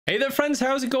Hey there friends,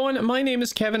 how's it going? My name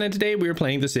is Kevin and today we are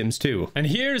playing The Sims 2. And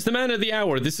here's the man of the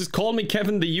hour. This is Call Me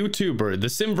Kevin the YouTuber, the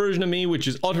sim version of me which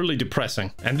is utterly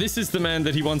depressing. And this is the man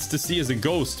that he wants to see as a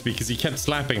ghost because he kept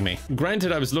slapping me.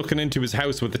 Granted, I was looking into his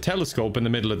house with a telescope in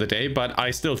the middle of the day, but I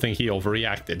still think he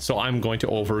overreacted, so I'm going to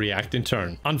overreact in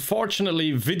turn.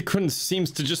 Unfortunately, Vidkun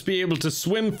seems to just be able to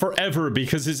swim forever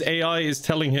because his AI is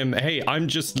telling him, hey, I'm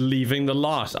just leaving the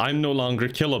lot. I'm no longer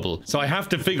killable. So I have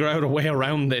to figure out a way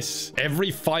around this. Every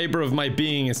fiber of my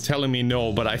being is telling me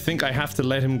no, but I think I have to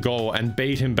let him go and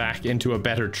bait him back into a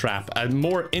better trap. A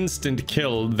more instant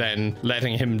kill than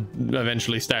letting him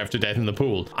eventually starve to death in the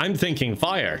pool. I'm thinking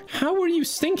fire. How are you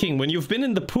stinking when you've been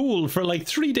in the pool for like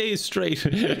 3 days straight?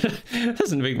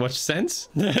 Doesn't make much sense.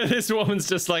 This woman's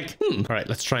just like, all right,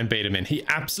 let's try and bait him in. He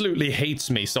absolutely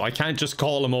hates me, so I can't just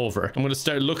call him over. I'm gonna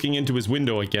start looking into his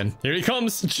window again. Here he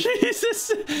comes. Jesus,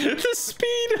 the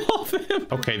speed of him.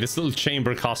 Okay, this little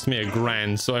chamber cost me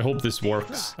 $1,000, so I hope this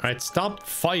works. All right, stop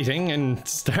fighting and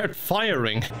start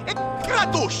firing.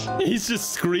 He's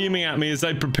just screaming at me as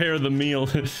I prepare the meal.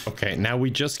 Okay, now we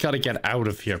just gotta get out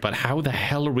of here, but how the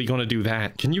hell are we gonna do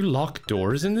that? Can you lock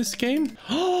doors in this game?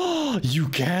 Oh, you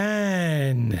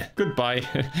can. Goodbye.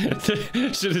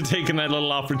 Should have taken that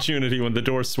little opportunity when the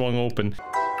door swung open.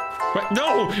 Wait,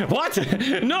 no! What?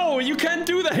 No, you can't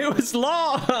do that. It was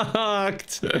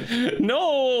locked.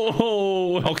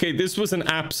 No. Okay, this was an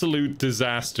absolute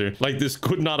disaster. Like, this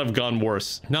could not have gone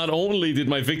worse. Not only did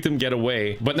my victim get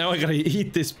away, but now I gotta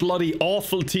eat this bloody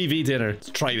awful TV dinner. Let's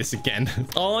try this again.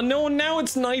 Oh no, now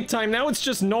it's nighttime. Now it's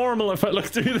just normal if I look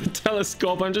through the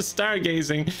telescope. I'm just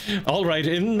stargazing. All right,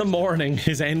 in the morning,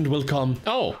 his end will come.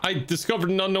 Oh, I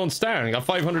discovered an unknown star and got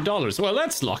 $500. Well,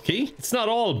 that's lucky. It's not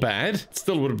all bad.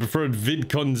 Still would have preferred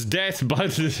Vidkun's death,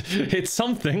 but it's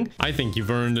something. I think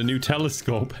you've earned a new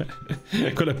telescope.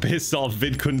 Could have pissed off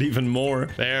Vidkun even more.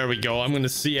 There we go. I'm gonna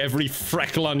see every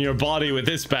freckle on your body with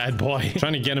this bad boy.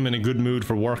 Trying to get him in a good mood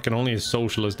for work and only his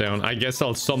social is down. I guess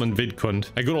I'll summon Vidkun.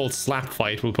 A good old slap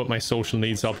fight will put my social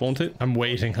needs up, won't it? I'm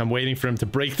waiting for him to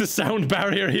break the sound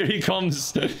barrier. Here he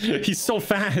comes. He's so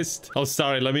fast. Oh,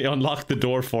 sorry. Let me unlock the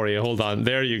door for you. Hold on.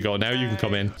 There you go. Now you can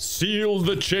come in. Seal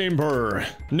the chamber.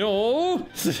 No.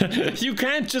 You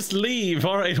can't just leave.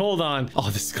 All right, hold on. Oh,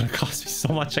 this is gonna cost me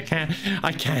so much. I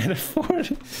can't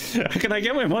afford it. Can I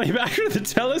get my money back for the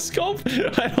telescope?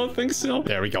 I don't think so.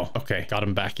 There we go. Okay, got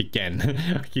him back again.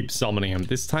 I keep summoning him.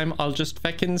 This time I'll just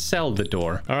feckin' sell the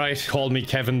door. All right, call me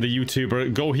Kevin the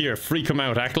YouTuber. Go here, freak him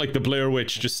out, act like the Blair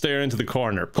Witch, just stare into the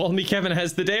corner. Call me Kevin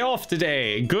has the day off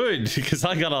today. Good, because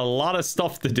I got a lot of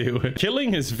stuff to do.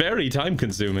 Killing is very time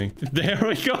consuming. There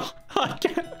we go.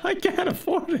 I can't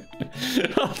afford it.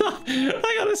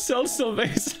 I gotta sell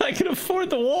something so I can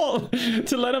afford the wall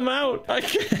to let him out. I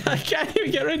can't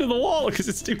even get rid of the wall because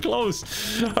it's too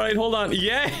close. All right, hold on.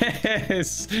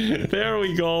 Yes, there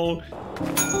we go.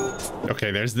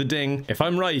 Okay, there's the ding. If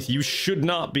I'm right, you should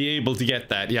not be able to get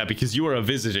that. Yeah, because you are a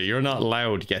visitor. You're not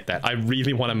allowed to get that. I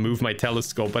really want to move my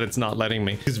telescope, but it's not letting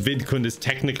me because Vidkun is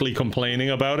technically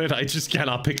complaining about it. I just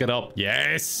cannot pick it up.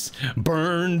 Yes,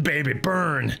 burn, baby,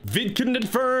 burn. Vidkun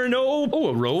Inferno. Oh,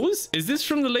 a rose? Is this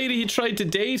from the lady he tried to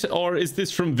date, or is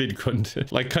this from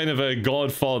Vidkun? Like kind of a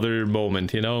Godfather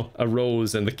moment, you know? A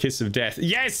rose and the kiss of death.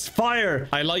 Yes, fire!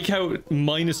 I like how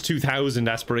minus 2,000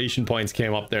 aspiration points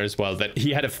came up there as well, that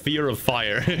he had a fear of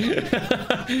fire.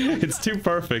 It's too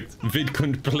perfect.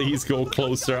 Vidkun, please go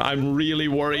closer. I'm really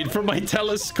worried for my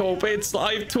telescope. I have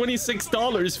 $26,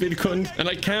 Vidkun, and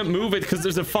I can't move it because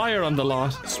there's a fire on the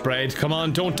lot. Spread, come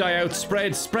on, don't die out.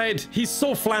 Spread, spread. He's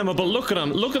so flammable. Look at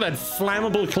him. Look at that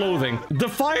flammable clothing. The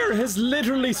fire has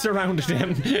literally surrounded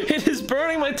him. It is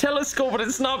burning my telescope, but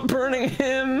it's not burning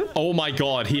him. Oh my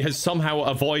god, he has somehow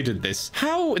avoided this.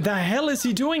 How the hell is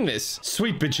he doing this?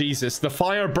 Sweet bejesus, the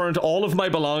fire burnt all of my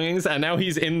belongings and now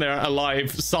he's in there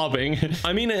alive, sobbing.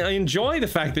 I mean, I enjoy the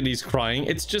fact that he's crying.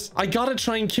 It's just, I gotta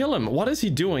try and kill him. What is he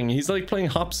doing? He's like playing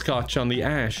hopscotch on the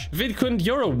ash. Vidkun,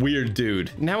 you're a weird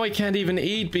dude. Now I can't even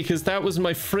eat because that was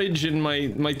my fridge and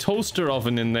my toaster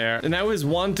oven in there. And now his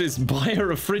want is buy a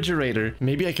refrigerator.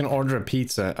 Maybe I can order a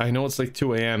pizza. I know it's like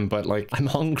 2 a.m., but like I'm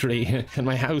hungry and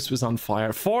my house was on fire.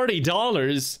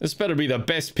 $40? This better be the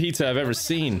best pizza I've ever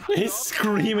seen. He's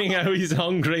screaming how he's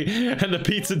hungry and the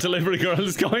pizza delivery girl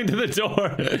is going to the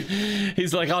door.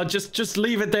 He's like, oh, just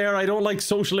leave it there. I don't like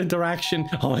social interaction.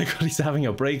 Oh my god, he's having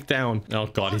a breakdown. Oh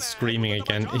god, he's screaming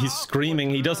again. He's screaming.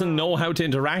 He doesn't know how to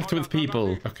interact with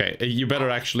people. Okay, you better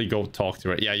actually go talk to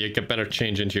her. Yeah, you better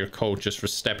change into your coat just for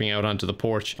stepping out onto the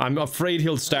porch. I'm afraid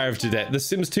he'll starve to death. The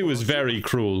Sims 2 is very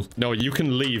cruel. No, you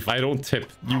can leave. I don't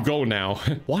tip. You go now.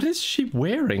 What is she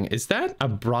wearing? Is that a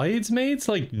bridesmaid's,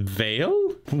 like,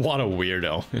 veil? What a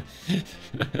weirdo.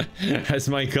 As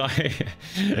my guy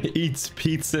eats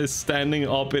pizza standing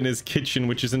up in his kitchen,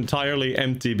 which is entirely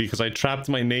empty because I trapped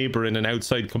my neighbor in an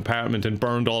outside compartment and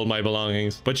burned all my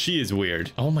belongings. But she is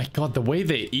weird. Oh my god, the way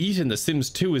they eat in The Sims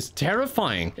 2 is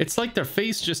terrifying. It's like their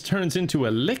face just turns into a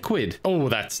liquid. Oh,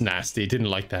 that's nasty. Didn't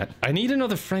like that. I need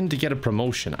another friend to get a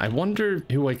promotion. I wonder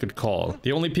who I could call.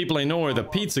 The only people I know are the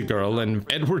pizza girl and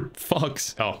Edward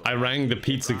Fox. Oh, I rang the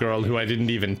pizza girl who I didn't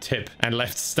even tip and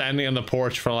left standing on the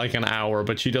porch for like an hour,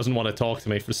 but she doesn't want to talk to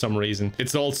me for some reason.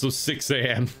 It's also 6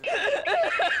 a.m.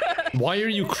 Why are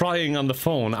you crying on the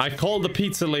phone? I called the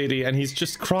pizza lady and he's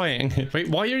just crying. Wait,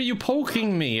 why are you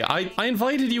poking me? I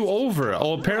invited you over.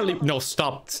 Oh, apparently... No,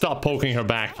 stop poking her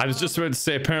back. I was just about to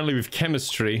say, apparently we've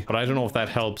chemistry, but I don't know if that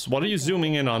helps. What are you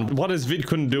zooming in on? What is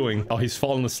Vidkun doing? Oh, he's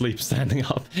fallen asleep standing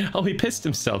up. Oh, he pissed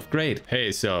himself. Great.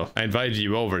 Hey, so I invited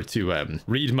you over to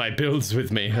read my builds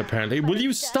with me, apparently. Will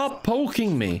you stop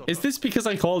poking me? Is this because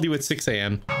I called you at 6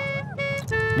 a.m.?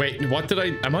 Wait, what did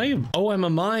am I? Oh, I'm a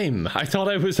mime. I thought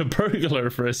I was a burglar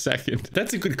for a second.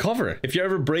 That's a good cover. If you're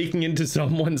ever breaking into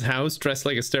someone's house dressed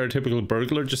like a stereotypical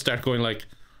burglar, just start going like...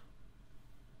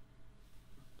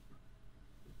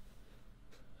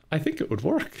 I think it would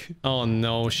work. Oh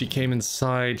no, she came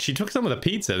inside. She took some of the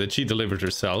pizza that she delivered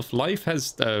herself. Life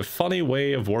has a funny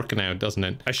way of working out, doesn't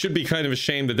it? I should be kind of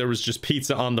ashamed that there was just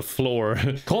pizza on the floor.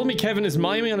 Call Me Kevin is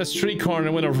miming on a street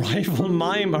corner when a rival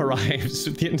mime arrives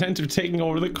with the intent of taking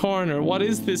over the corner. What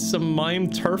is this, some mime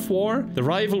turf war? The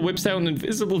rival whips out an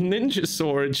invisible ninja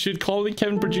sword. Should Call Me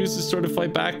Kevin produce a sword to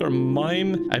fight back or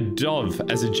mime a dove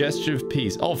as a gesture of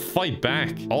peace? Oh, fight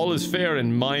back. All is fair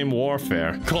in mime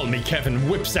warfare. Call Me Kevin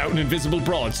whips out an invisible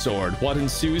broadsword. What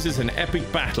ensues is an epic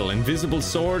battle. Invisible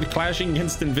sword clashing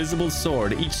against invisible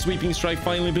sword. Each sweeping strike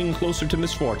finally bringing closer to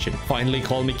misfortune. Finally,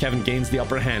 Call Me Kevin gains the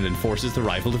upper hand and forces the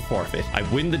rival to forfeit. I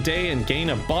win the day and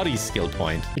gain a body skill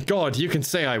point. God, you can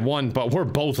say I won, but we're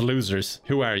both losers.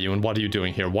 Who are you and what are you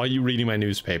doing here? Why are you reading my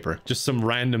newspaper? Just some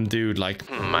random dude like,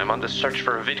 I'm on the search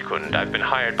for a Vidkun. I've been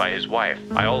hired by his wife.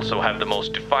 I also have the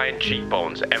most defined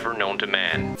cheekbones ever known to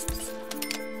man.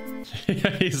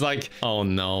 He's like, oh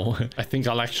no, I think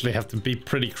I'll actually have to be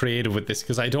pretty creative with this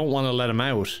because I don't want to let him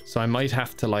out. So I might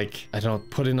have to, like, I don't know,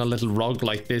 put in a little rug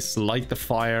like this, light the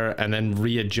fire, and then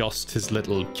readjust his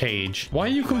little cage. Why are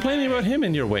you complaining about him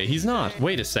in your way? He's not.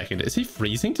 Wait a second. Is he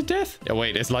freezing to death? Yeah,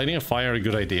 wait, is lighting a fire a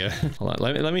good idea? Hold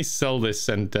on, let me sell this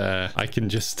and I can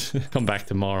just come back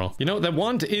tomorrow. You know, the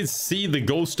want is see the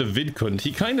ghost of Vidkun.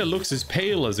 He kind of looks as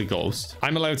pale as a ghost.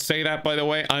 I'm allowed to say that, by the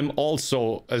way. I'm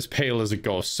also as pale as a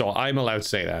ghost, so I'm allowed to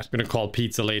say that. I'm gonna call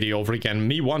pizza lady over again.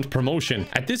 Me want promotion.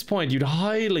 At this point, you'd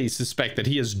highly suspect that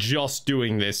he is just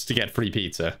doing this to get free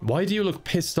pizza. Why do you look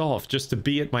pissed off just to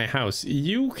be at my house?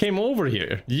 You came over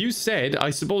here. You said, I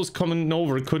suppose coming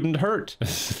over couldn't hurt.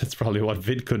 That's probably what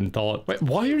Vidkun thought. Wait,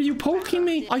 why are you poking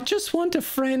me? I just want a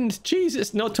friend.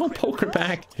 Jesus, no, don't poke her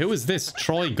back. Who is this?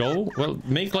 Troy Go? Well,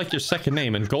 make like your second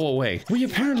name and go away. We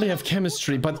apparently have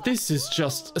chemistry, but this is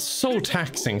just so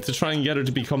taxing to try and get her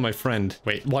to become my friend.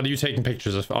 Wait, what are you taking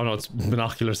pictures of? Oh no, it's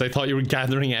binoculars. I thought you were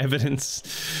gathering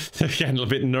evidence. Again, a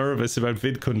bit nervous about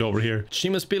Vidkun over here. She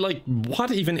must be like,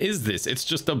 what even is this? It's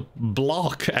just a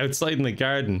block outside in the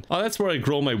garden. Oh, that's where I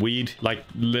grow my weed. Like,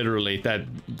 literally, that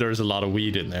there's a lot of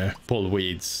weed in there. Pull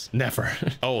weeds. Never.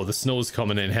 Oh, the snow's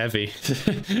coming in heavy.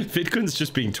 Vidkun's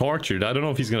just being tortured. I don't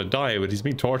know if he's gonna die, but he's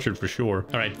being tortured for sure.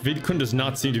 All right, Vidkun does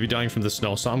not seem to be dying from the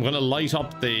snow, so I'm gonna light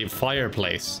up the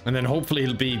fireplace, and then hopefully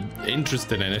he'll be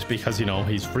interested in it because, you know,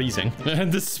 he's freezing.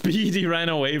 And the speed he ran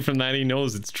away from that, he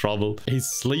knows it's trouble. He's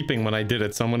sleeping when I did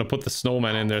it, so I'm gonna put the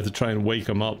snowman in there to try and wake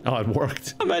him up. Oh, it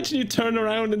worked. Imagine you turn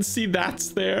around and see that's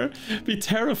there. It'd be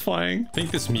terrifying. I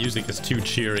think this music is too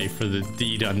cheery for the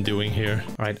deed I'm doing here.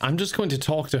 All right, I'm just going to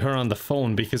talk to her on the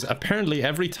phone because apparently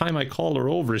every time I call her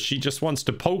over, she just wants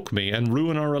to poke me and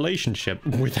ruin our relationship.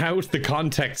 Without the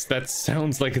context, that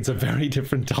sounds like it's a very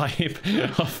different type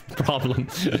of problem.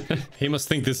 He must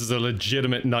think this is a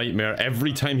legitimate nightmare.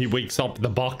 Every time he wakes up, the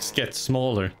box gets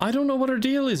smaller. I don't know what her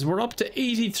deal is. We're up to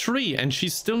 83 and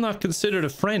she's still not considered a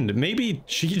friend. Maybe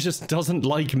she just doesn't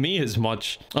like me as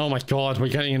much. Oh my god, we're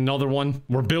getting another one.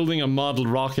 We're building a model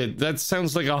rocket. That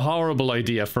sounds like a horrible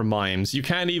idea for mimes. You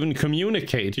can't even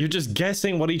communicate. You're just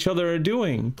guessing what each other are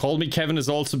doing. Call Me Kevin has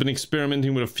also been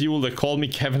experimenting with a fuel that Call Me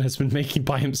Kevin has been making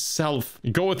by himself.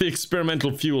 Go with the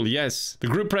experimental fuel, yes. The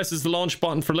group presses the launch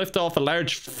button for liftoff. A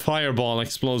large fireball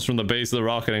explodes from the base of the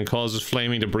rocket and causes flame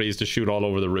flaming debris to shoot all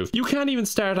over the roof. You can't even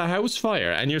start a house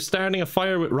fire, and you're starting a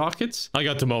fire with rockets? I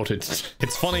got demoted.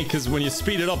 It's funny because when you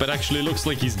speed it up, it actually looks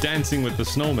like he's dancing with the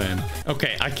snowman.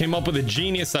 Okay, I came up with a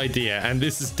genius idea, and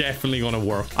this is definitely going to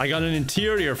work. I got an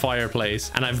interior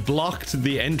fireplace, and I've blocked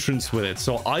the entrance with it,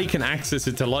 so I can access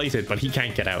it to light it, but he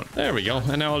can't get out. There we go.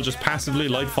 And now I'll just passively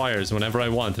light fires whenever I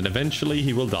want, and eventually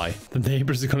he will die. The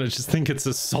neighbors are going to just think it's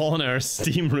a sauna or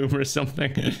steam room or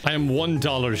something. I am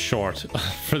 $1 short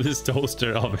for this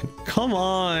toaster oven. Come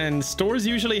on. Stores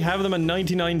usually have them at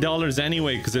 $99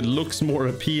 anyway because it looks more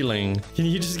appealing. Can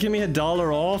you just give me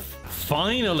 $1 off?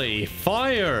 Finally,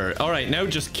 fire. All right, now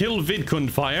just kill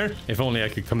Vidkund fire. If only I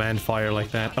could command fire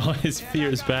like that. Oh, his fear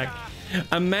is back.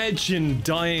 Imagine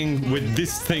dying with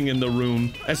this thing in the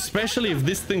room, especially if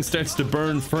this thing starts to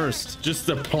burn first. Just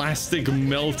the plastic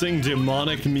melting,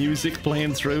 demonic music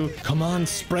playing through. Come on,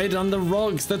 spread on the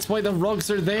rugs. That's why the rugs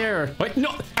are there. Wait,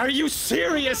 no, are you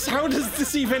serious? How does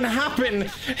this even happen?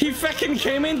 He fucking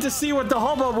came in to see what the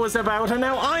hubbub was about, and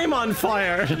now I'm on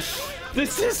fire.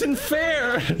 This isn't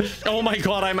fair. Oh my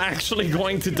god, I'm actually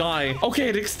going to die. Okay,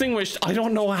 it extinguished. I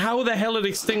don't know how the hell it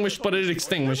extinguished, but it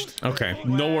extinguished. Okay,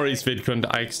 no worries, Vidkund.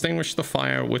 I extinguished the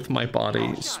fire with my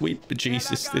body. Sweet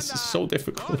bejesus, this is so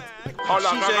difficult.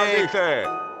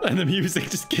 And the music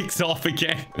just kicks off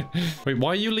again. Wait, why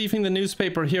are you leaving the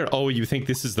newspaper here? Oh, you think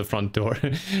this is the front door.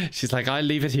 She's like, I'll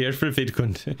leave it here for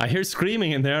Vidkund. I hear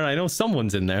screaming in there. I know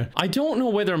someone's in there. I don't know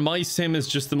whether my sim is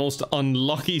just the most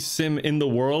unlucky sim in the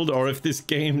world or if this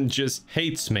game just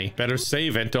hates me. Better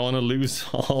save it. Don't want to lose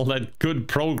all that good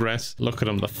progress. Look at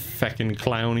him, the feckin'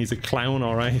 clown. He's a clown,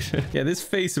 all right. Yeah, this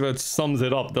face about sums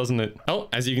it up, doesn't it? Oh,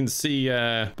 as you can see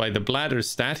by the bladder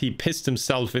stat, he pissed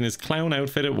himself in his clown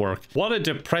outfit at work. What a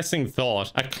depressing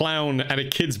thought. A clown at a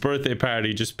kid's birthday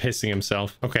party just pissing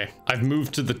himself. Okay, I've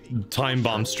moved to the time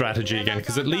bomb strategy again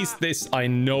because at least this I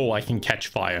know I can catch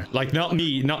fire. Like not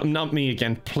me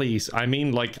again, please. I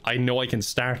mean like I know I can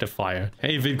start a fire.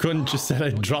 Hey, Vidkund just said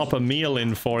I'd drop a meal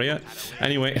in for you.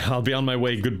 Anyway, I'll be on my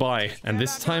way. Goodbye. And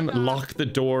this time lock the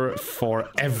door for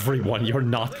everyone. You're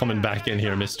not coming back in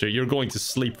here, mister. You're going to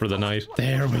sleep for the night.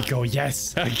 There we go.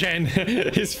 Yes, again.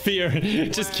 His fear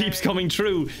just keeps coming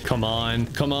true. Come on,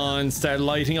 come on, start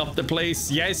lighting up the place.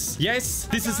 Yes, yes,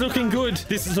 this is looking good.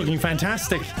 This is looking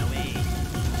fantastic.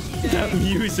 That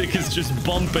music is just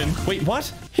bumping. Wait,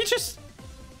 what? He just...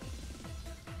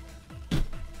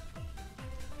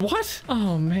 What?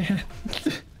 Oh, man.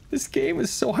 This game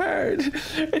is so hard.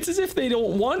 It's as if they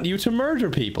don't want you to murder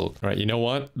people. All right, you know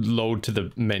what? Load to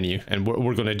the menu, and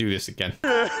we're going to do this again.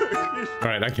 All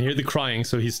right, I can hear the crying,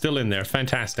 so he's still in there.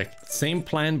 Fantastic. Same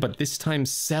plan, but this time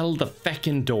sell the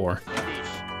feckin' door.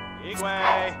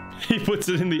 He puts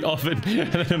it in the oven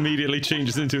and then immediately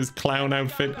changes into his clown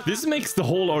outfit. This makes the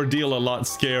whole ordeal a lot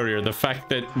scarier. The fact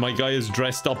that my guy is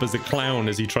dressed up as a clown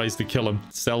as he tries to kill him.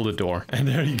 Sell the door. And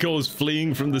there he goes,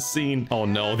 fleeing from the scene. Oh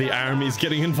no, the army's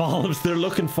getting involved. They're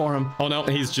looking for him. Oh no,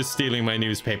 he's just stealing my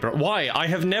newspaper. Why? I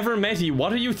have never met you.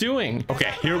 What are you doing?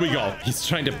 Okay, here we go. He's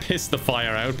trying to piss the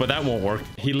fire out, but that won't work.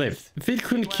 He lived.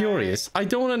 Vidkund curious. I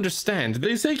don't understand.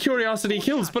 They say curiosity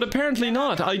kills, but apparently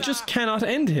not. I just cannot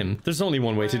end him. There's only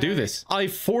one way to do this. I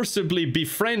forcibly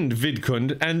befriend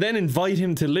Vidkund and then invite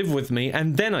him to live with me,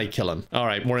 and then I kill him. All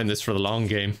right, we're in this for the long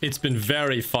game. It's been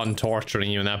very fun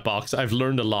torturing you in that box. I've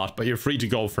learned a lot, but you're free to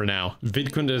go for now.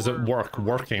 Vidkund is at work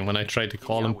working when I tried to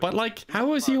call him, but like,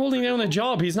 how is he holding down a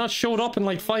job? He's not showed up in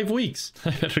like 5 weeks. I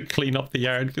better clean up the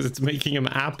yard because it's making him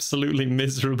absolutely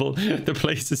miserable. The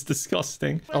place is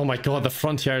disgusting. Oh my god, the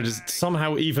front yard is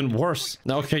somehow even worse.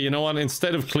 Okay, you know what?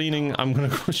 Instead of cleaning, I'm gonna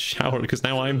go shower because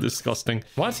now I'm disgusting.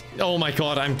 What? Oh my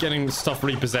god, I'm getting stuff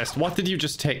repossessed. What did you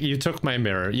just take? You took my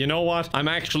mirror. You know what? I'm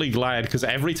actually glad because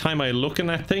every time I look in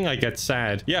that thing, I get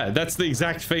sad. Yeah, that's the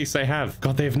exact face I have.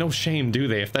 God, they have no shame, do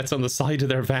they? If that's on the side of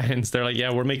their vans, they're like,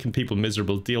 yeah, we're making people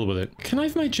miserable. Deal with it. Can I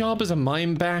have my job as a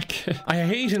mime back? I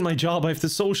hate in my job I have to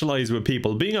socialize with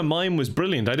people. Being a mime was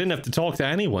brilliant. I didn't have to talk to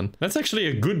anyone. That's actually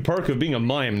a good perk of being a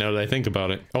mime now that I think about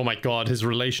it. Oh my god, his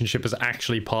relationship is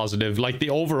actually positive. Like the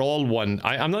overall one,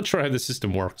 I'm not sure how the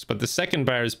system works, but the second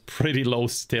bar is pretty low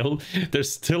still. They're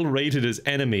still rated as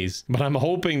enemies, but I'm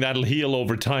hoping that'll heal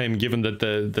over time given that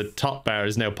the top bar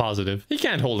is now positive. He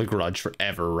can't hold a grudge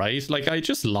forever, right? Like, I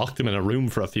just locked him in a room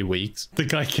for a few weeks. The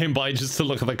guy came by just to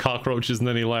look at the cockroaches and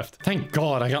then he left. Thank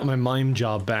god I got my mime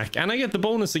job back, and I get the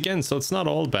bonus again, so it's not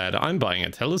all bad. I'm buying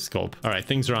a telescope. All right,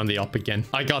 things are on the up again.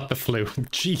 I got the flu.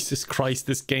 Jesus Christ,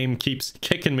 this game keeps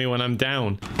kicking me when I'm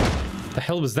down. The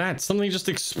hell was that? Something just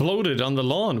exploded on the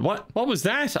lawn. What was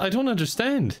that? I don't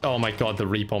understand. Oh my god, the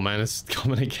repo man is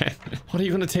coming again. What are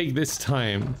you gonna take this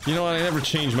time? You know what? I never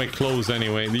change my clothes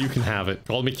anyway. You can have it.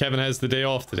 Call me Kevin has the day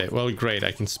off today. Well, great.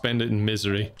 I can spend it in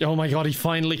misery. Oh my god, he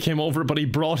finally came over, but he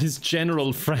brought his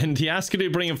general friend. He asked me to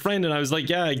bring a friend, and I was like,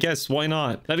 yeah, I guess, why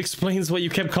not? That explains why you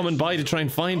kept coming by to try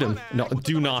and find him. No,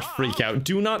 do not freak out.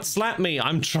 Do not slap me.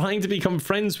 I'm trying to become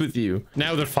friends with you.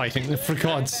 Now they're fighting. For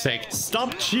God's sake.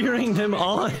 Stop cheering them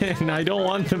on. I don't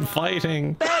want them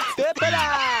fighting.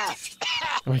 Oh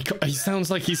my god, he sounds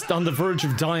like he's on the verge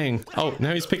of dying. Oh,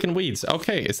 now he's picking weeds.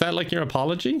 Okay, is that like your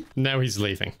apology? Now he's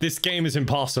leaving. This game is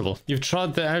impossible. You've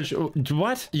trod the edge.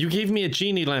 What? You gave me a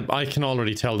genie lamp. I can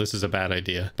already tell this is a bad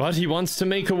idea. But he wants to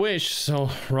make a wish, so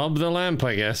rub the lamp,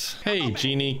 I guess. Hey,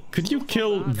 genie, could you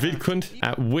kill Vidkund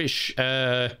at wish?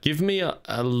 Give me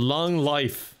a long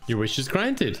life. Your wish is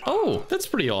granted. Oh, that's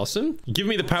pretty awesome. Give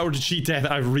me the power to cheat death.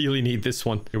 I really need this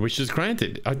one. Your wish is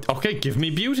granted. Okay, give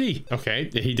me beauty. Okay,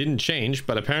 he didn't change,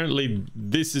 but apparently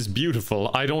this is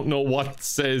beautiful. I don't know what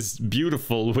says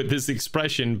beautiful with this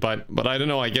expression, but I don't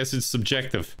know. I guess it's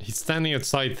subjective. He's standing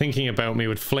outside thinking about me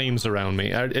with flames around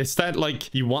me. Is that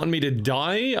like you want me to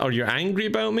die? Or you're angry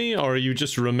about me? Or are you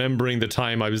just remembering the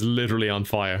time I was literally on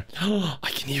fire? I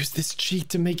can use this cheat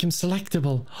to make him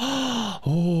selectable.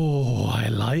 Oh, I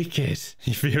like it.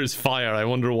 He fears fire. I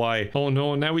wonder why. Oh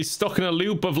no, now he's stuck in a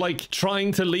loop of like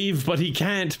trying to leave, but he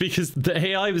can't because the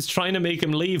AI was trying to make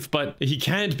him leave, but he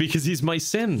can't because he's my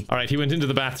sim. All right, he went into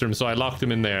the bathroom, so I locked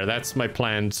him in there. That's my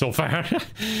plan so far.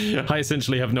 I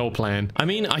essentially have no plan. I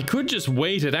mean, I could just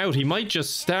wait it out. He might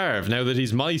just starve now that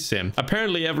he's my sim.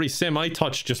 Apparently every sim I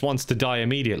touch just wants to die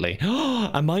immediately.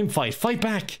 A mime fight. Fight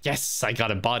back. Yes, I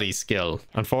got a body skill.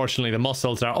 Unfortunately, the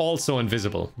muscles are also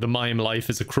invisible. The mime life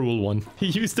is a cruel one. He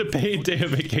used a paid day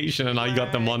of vacation and I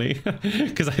got the money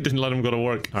because I didn't let him go to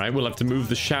work. All right, we'll have to move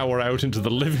the shower out into the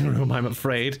living room, I'm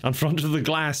afraid. In front of the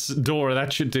glass door,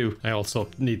 that should do. I also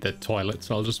need the toilet,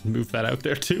 so I'll just move that out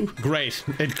there too. Great.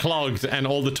 It clogged and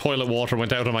all the toilet water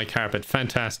went out on my carpet.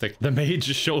 Fantastic. The maid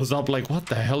just shows up like, what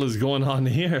the hell is going on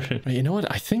here? Right, you know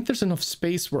what? I think there's enough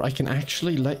space where I can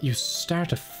actually let you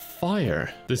start a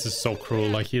fire. This is so cruel.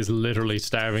 Like, he is literally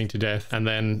starving to death. And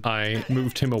then I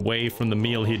moved him away from the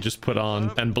meal he had just put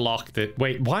on and blocked it.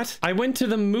 Wait, what? I went to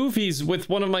the movies with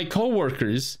one of my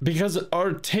co-workers because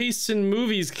our tastes in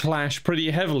movies clash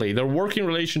pretty heavily. Their working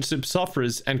relationship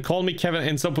suffers and Call Me Kevin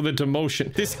ends up with a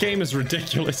demotion. This game is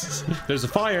ridiculous. There's a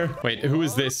fire. Wait, who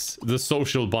is this? The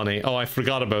social bunny. Oh, I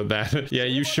forgot about that. Yeah,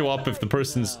 you show up if the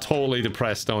person's totally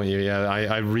depressed, don't you? Yeah,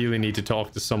 I really need to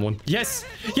talk to someone. Yes,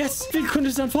 yes, Vidkund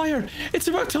is on fire. It's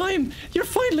about time. You're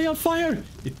finally on fire.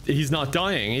 He's not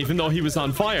dying, even though he was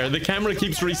on fire. The camera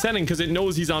keeps resetting because it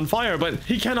knows he's on fire, but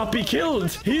he cannot be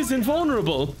killed. He is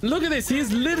invulnerable. Look at this. He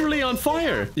is literally on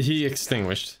fire. He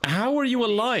extinguished. How are you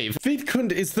alive?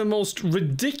 Vidkund is the most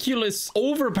ridiculous,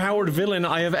 overpowered villain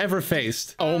I have ever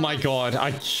faced. Oh my god.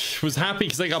 I was happy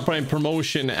because I got my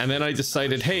promotion, and then I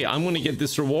decided, hey, I'm going to get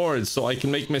this reward so I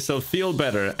can make myself feel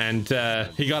better. And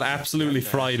he got absolutely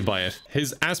fried by it.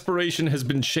 His aspiration has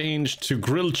been changed to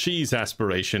grilled cheese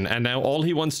aspiration, and now all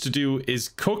he wants to do is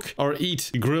cook or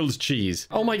eat grilled cheese.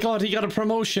 Oh my god, he got a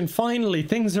promotion. Finally,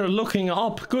 things are looking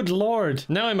up. Good lord.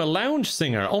 Now I'm a lounge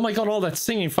singer. Oh my god, all that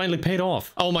singing finally paid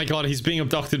off. Oh my god, he's being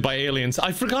abducted by aliens.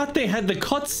 I forgot they had the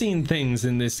cutscene things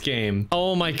in this game.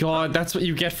 Oh my god, that's what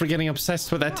you get for getting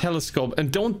obsessed with that telescope.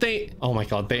 And don't they... Oh my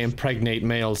god, they impregnate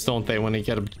males, don't they, when they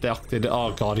get abducted?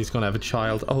 Oh god, he's gonna have a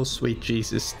child. Oh sweet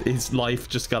Jesus. His life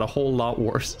just got a whole lot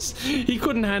worse. He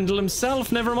couldn't handle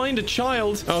himself, never mind a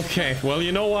child. Okay, well,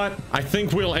 you know what? I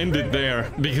think we'll end it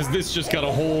there because this just got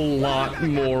a whole lot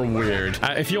more weird.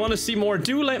 If you want to see more,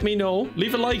 do let me know.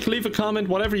 Leave a like, leave a comment,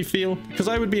 whatever you feel, because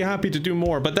I would be happy to do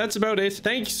more. But that's about it.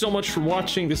 Thank you so much for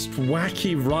watching this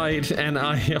wacky ride, and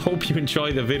I hope you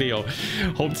enjoy the video.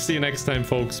 Hope to see you next time,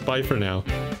 folks. Bye for now.